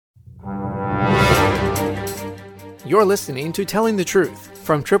You're listening to Telling the Truth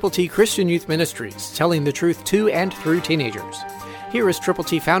from Triple T Christian Youth Ministries, telling the truth to and through teenagers. Here is Triple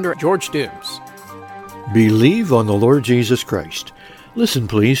T founder George Dooms. Believe on the Lord Jesus Christ. Listen,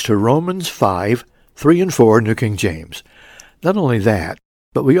 please, to Romans 5, 3 and 4, New King James. Not only that,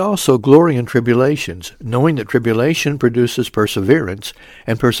 but we also glory in tribulations, knowing that tribulation produces perseverance,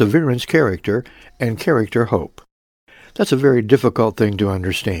 and perseverance character, and character hope. That's a very difficult thing to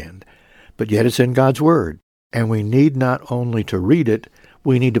understand, but yet it's in God's Word, and we need not only to read it,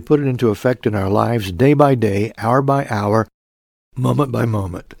 we need to put it into effect in our lives day by day, hour by hour, moment by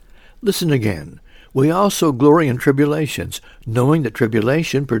moment. Listen again. We also glory in tribulations, knowing that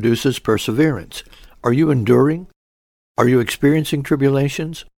tribulation produces perseverance. Are you enduring? Are you experiencing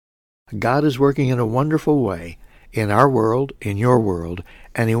tribulations? God is working in a wonderful way in our world, in your world,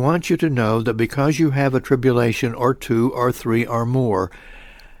 and He wants you to know that because you have a tribulation or two or three or more,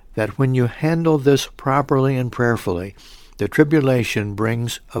 that when you handle this properly and prayerfully, the tribulation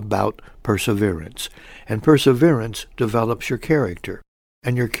brings about perseverance, and perseverance develops your character,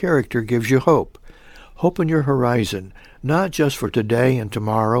 and your character gives you hope. Hope in your horizon, not just for today and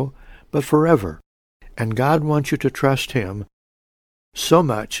tomorrow, but forever. And God wants you to trust Him so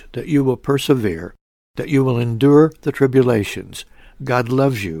much that you will persevere, that you will endure the tribulations. God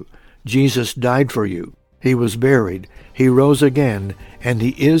loves you. Jesus died for you. He was buried. He rose again, and He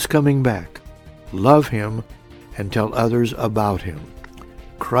is coming back. Love Him and tell others about Him.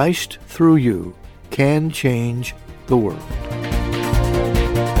 Christ, through you, can change the world.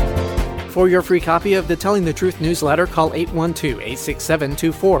 For your free copy of the Telling the Truth newsletter, call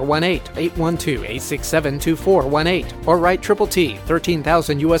 812-867-2418, 812-867-2418, or write Triple T,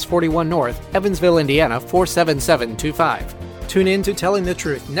 13,000 U.S. 41 North, Evansville, Indiana, 47725. Tune in to Telling the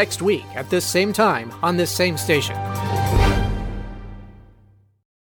Truth next week at this same time on this same station.